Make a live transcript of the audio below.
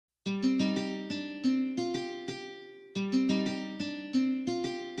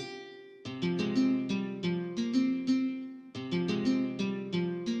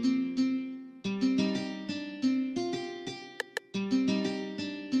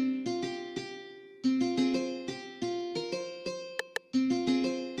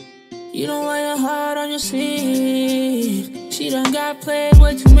You don't wear your heart on your sleeve. She done got played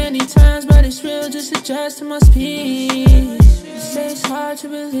way too many times, but it's real, just adjust to my speed. They say it's hard to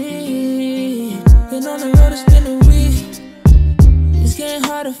believe. Been on the road, it's been a week. It's getting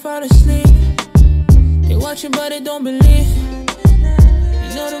hard to fall asleep. They watching but they don't believe.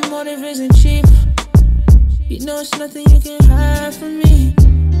 You know the motive isn't cheap. You know it's nothing you can hide from me.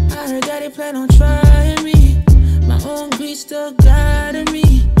 I heard that they plan on trying me. My own greed still guiding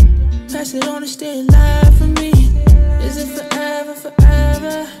me. Pass it on and stay alive for me. Is it forever,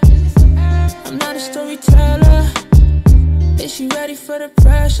 forever? I'm not a storyteller. Is she ready for the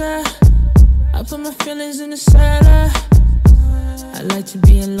pressure? I put my feelings in the cellar. I like to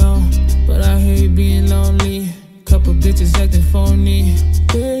be alone, but I hear you being lonely. Couple bitches acting phony.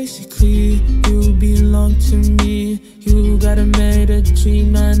 Basically, you belong to me. You got a made a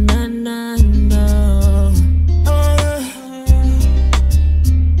dream, nah, nah, nah, nah.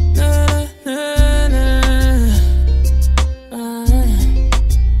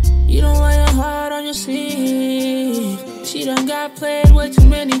 She done got played way too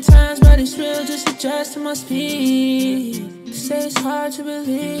many times, but it's real, just adjust to my speed. Say it's hard to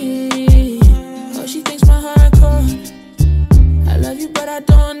believe. Oh, she thinks my heart cold. I love you, but I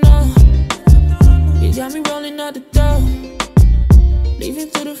don't know. You got me rolling out the door, leaving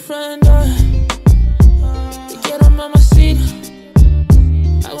through the front door. You get on my seat.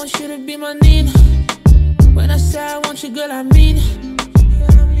 I want you to be my need. When I say I want you, girl, I mean.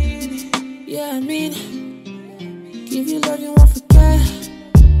 Yeah, I mean. Give you love you won't forget.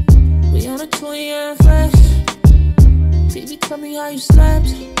 We on a 20-year flex. Baby, tell me how you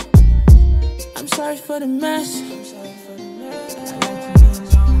slept. I'm sorry for the mess.